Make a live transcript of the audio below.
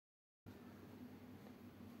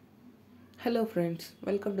Hello friends,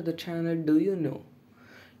 welcome to the channel. Do you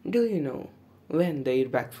know when the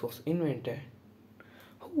airbags was invented?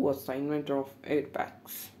 Who was the inventor of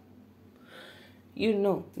airbags? You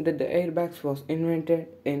know that the airbags was invented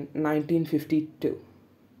in 1952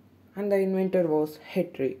 and the inventor was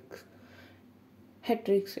Hetrick.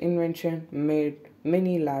 Hetrick's invention made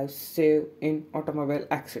many lives saved in automobile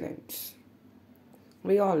accidents.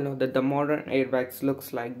 We all know that the modern airbags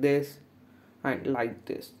looks like this and like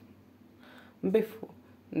this. Before,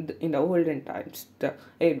 in the olden times, the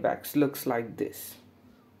airbags looks like this.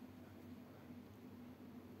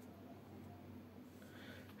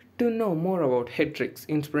 To know more about Hetrick's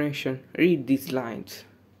inspiration, read these lines.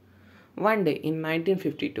 One day in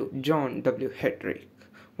 1952, John W. Hetrick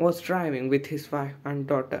was driving with his wife and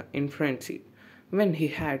daughter in front seat. When he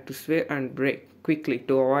had to swerve and brake quickly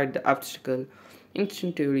to avoid the obstacle,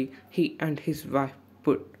 instinctively he and his wife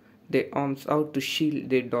put their arms out to shield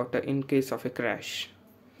their daughter in case of a crash.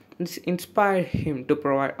 This inspired him to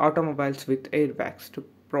provide automobiles with airbags to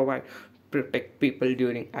protect people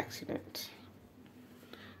during accidents.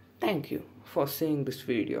 Thank you for seeing this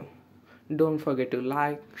video. Don't forget to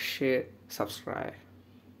like, share, subscribe,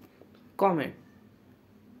 comment